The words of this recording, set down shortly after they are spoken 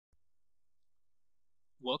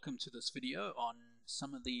Welcome to this video on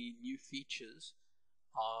some of the new features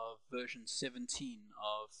of version 17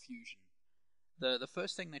 of Fusion. The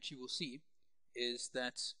first thing that you will see is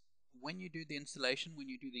that when you do the installation, when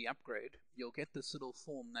you do the upgrade, you'll get this little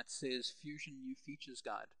form that says Fusion New Features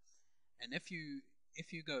Guide. And if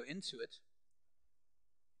you go into it,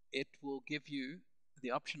 it will give you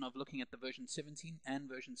the option of looking at the version 17 and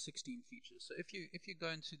version 16 features. So if you go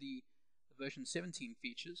into the version 17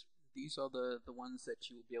 features, these are the ones that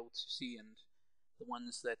you will be able to see, and the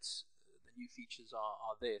ones that the new features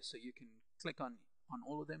are there. So you can click on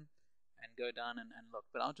all of them and go down and look.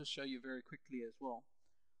 But I'll just show you very quickly as well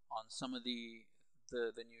on some of the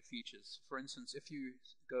new features. For instance, if you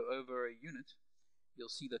go over a unit, you'll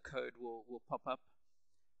see the code will pop up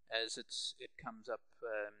as it comes up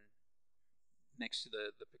next to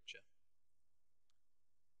the picture.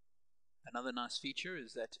 Another nice feature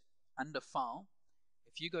is that under File,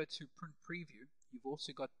 if you go to Print Preview, you've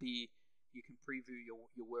also got you can preview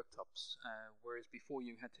your worktops, whereas before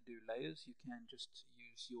you had to do layers. You can just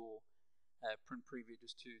use your Print Preview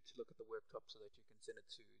just to look at the worktop so that you can send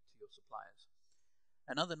it to your suppliers.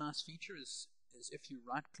 Another nice feature is if you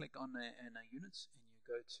right click on a unit and you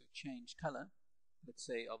go to change color, let's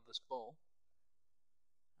say of this bowl.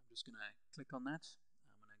 I'm just going to click on that.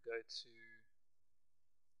 I'm going to go to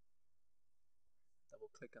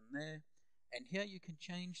double click on there. And here you can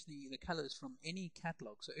change the colors from any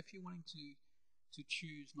catalog. So if you're wanting to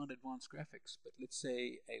choose not advanced graphics, but let's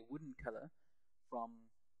say a wooden color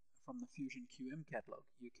from the Fusion QM catalog,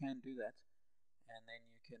 you can do that, and then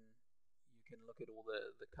you can look at all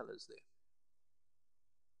the colors there.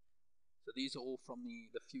 So these are all from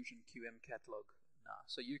the Fusion QM catalog now.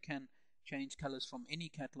 So you can change colors from any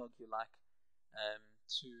catalog you like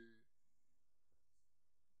to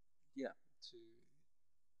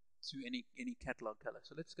any catalog color.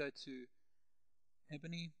 So let's go to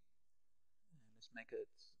ebony and let's make it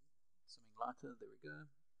something lighter. There we go.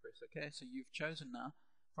 Press OK. So you've chosen now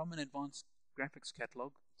from an advanced graphics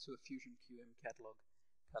catalog to a Fusion QM catalog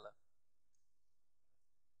color.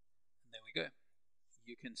 And there we go.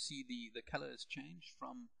 You can see the color has changed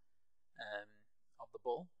from of the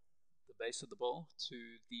bowl, the base of the bowl,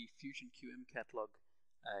 to the Fusion QM catalog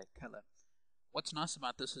color. What's nice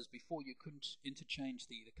about this is before you couldn't interchange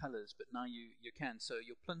the colors, but now you can. So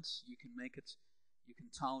your plinths, you can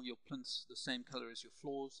tile your plinths the same color as your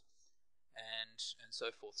floors, and so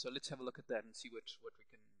forth. So let's have a look at that and see what we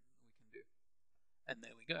can do. And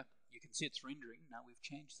there we go. You can see it's rendering. Now we've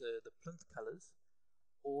changed the plinth colors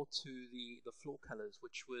all to the floor colors,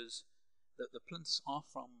 which was the plinths are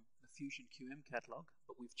from the Fusion QM catalog,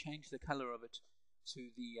 but we've changed the color of it to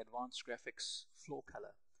the advanced graphics floor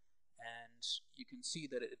color. And you can see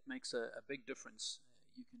that it makes a big difference.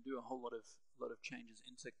 You can do a whole lot of changes,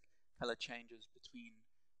 into color changes between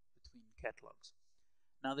catalogs.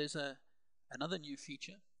 Now there's another new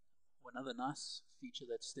feature, or another nice feature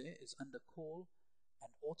that's there, is under Call and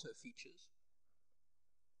Auto Features.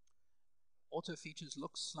 Auto Features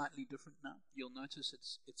looks slightly different now. You'll notice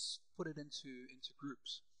it's put it into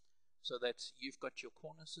groups, so that you've got your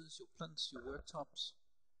cornices, your plinths, your worktops,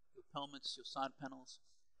 your pelmets, your side panels.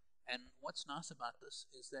 And what's nice about this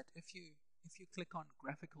is that if you click on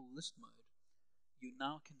graphical list mode, you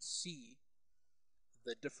now can see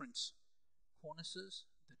the different cornices,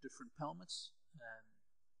 the different pelmets,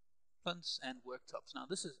 plinths, and worktops. Now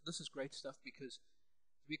this is great stuff, because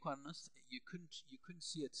to be quite honest, you couldn't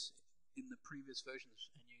see it in the previous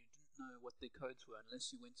versions, and you didn't know what their codes were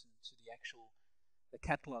unless you went into the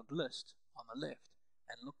catalog list on the left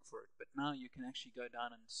and look for it. But now you can actually go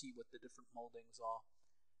down and see what the different moldings are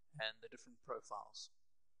and the different profiles.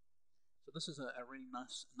 So this is a really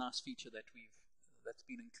nice feature that's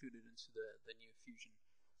been included into the new Fusion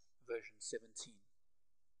version 17.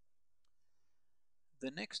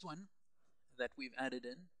 The next one that we've added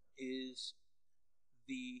in is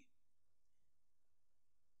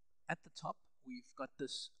at the top we've got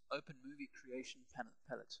this open movie creation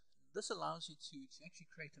palette. This allows you to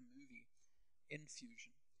actually create a movie in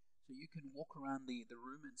Fusion. So you can walk around the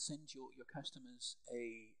room and send your customers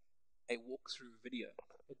a walkthrough video.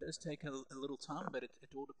 It does take a little time, but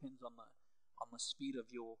it all depends on the speed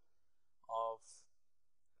of your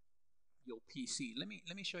PC. Let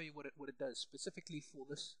me show you what it does specifically for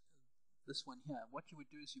this one here. What you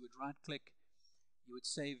would do is you would right click, you would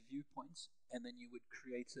save viewpoints, and then you would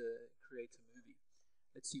create a movie.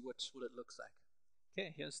 Let's see what it looks like.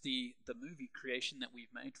 Okay, here's the movie creation that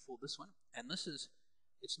we've made for this one, and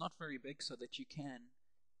it's not very big, so that you can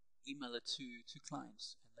email it to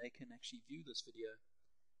clients, and they can actually view this video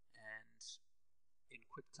and in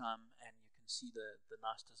quick time, and you can see the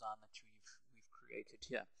nice design that we've created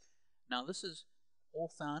here. Now this is all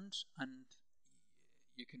found, and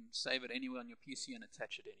you can save it anywhere on your PC and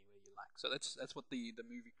attach it anywhere you like. So that's what the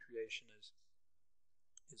movie creation is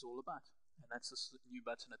all about. And that's this new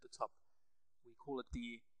button at the top. We call it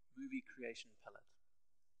the movie creation palette.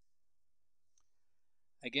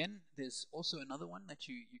 Again, there's also another one that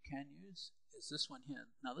you can use, is this one here.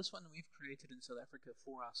 Now this one we've created in South Africa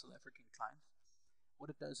for our South African clients. What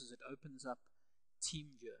it does is it opens up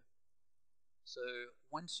TeamViewer. So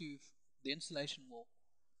once the installation will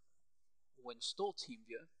install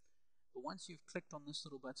TeamViewer, but once you've clicked on this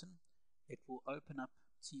little button, it will open up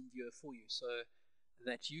TeamViewer for you, so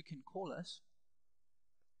that you can call us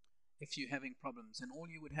if you're having problems. And all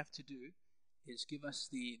you would have to do is give us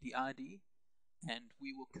the ID, and we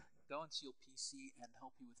will go onto your PC and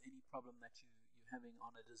help you with any problem that you're having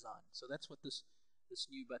on a design. So that's what this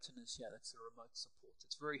new button is here. That's the remote support.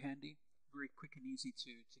 It's very handy, very quick and easy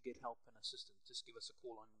to get help and assistance. Just give us a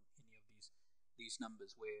call on any of these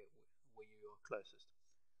numbers where you are closest.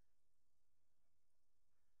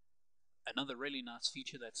 Another really nice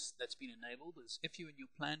feature that's been enabled is if you're in your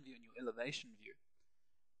plan view and your elevation view,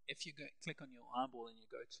 if you click on your eyeball and you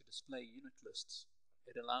go to display unit lists,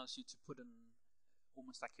 it allows you to put in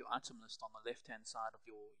almost like your item list on the left hand side of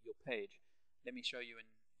your page. Let me show you in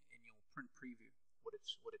your print preview what it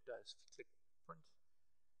does. If you click print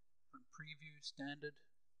preview standard,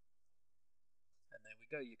 and there we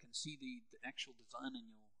go, you can see the actual design in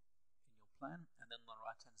your plan, and then on the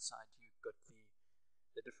right hand side you've got the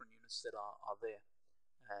different units that are there.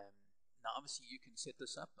 Now obviously you can set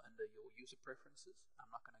this up under your user preferences. I'm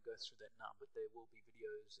not going to go through that now, but there will be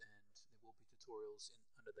videos and there will be tutorials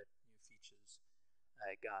under that new features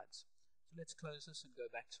guides. So let's close this and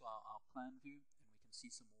go back to our plan view, and we can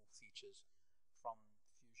see some more features from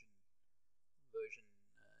Fusion version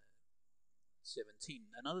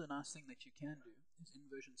 17. Another nice thing that you can do is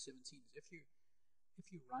in version 17 is if you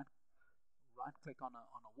right click on a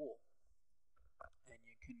wall, and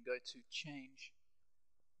you can go to change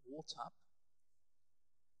wall type,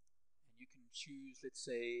 and you can choose, let's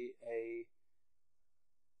say, a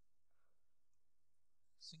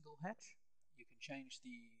single hatch. You can change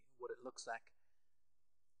what it looks like,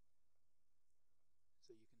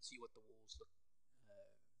 so you can see what the walls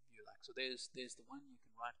view like. So there's the one. You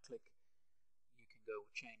can right click, you can go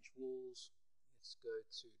change walls. Let's go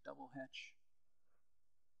to double hatch,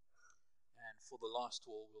 and for the last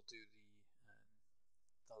wall we'll do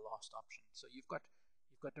the last option. So you've got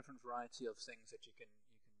different variety of things that you can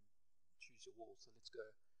choose your wall. So let's go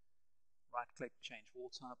right click, change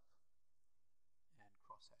wall type, and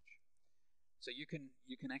crosshatch. So you can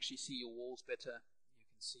actually see your walls better. You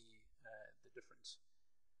can see the different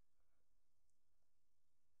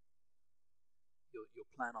your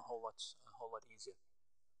plan a whole lot easier.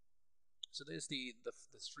 So there's the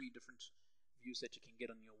three different views that you can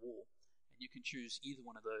get on your wall, and you can choose either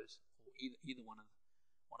one of those, or either one of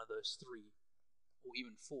those three, or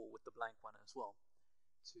even four with the blank one as well,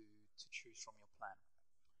 to choose from your plan.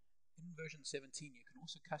 In version 17 you can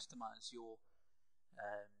also customize your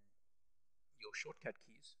shortcut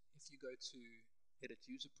keys. If you go to edit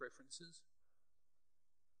user preferences,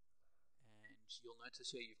 and you'll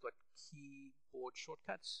notice here you've got keyboard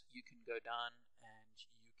shortcuts, you can go down and you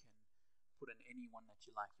can put in any one that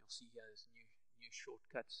you like. You'll see here there's new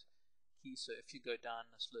shortcuts keys. So if you go down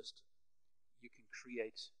this list, you can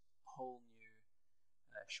create whole new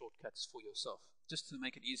shortcuts for yourself, just to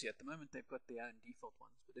make it easier. At the moment they've got their own default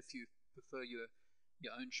ones, but if you prefer your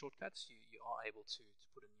own shortcuts, you are able to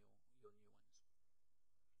put in your new ones.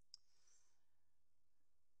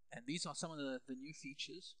 And these are some of the new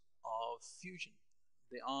features of Fusion.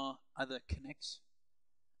 There are other connect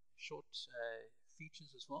short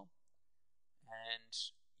features as well,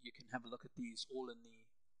 and you can have a look at these all in the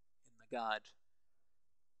guide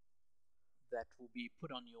that will be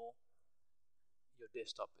put on your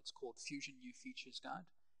desktop. It's called Fusion New Features Guide,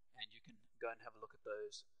 and you can go and have a look at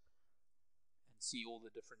those and see all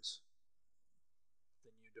the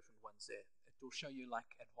new different ones there. It will show you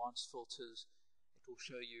like advanced filters. It will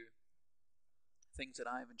show you things that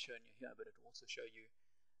I haven't shown you here, but it will also show you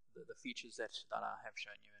the features that I have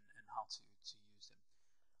shown you, and how to use them.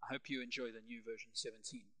 I hope you enjoy the new version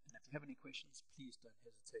 17, and if you have any questions, please don't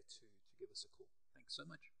hesitate to give us a call. Thanks so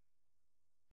much.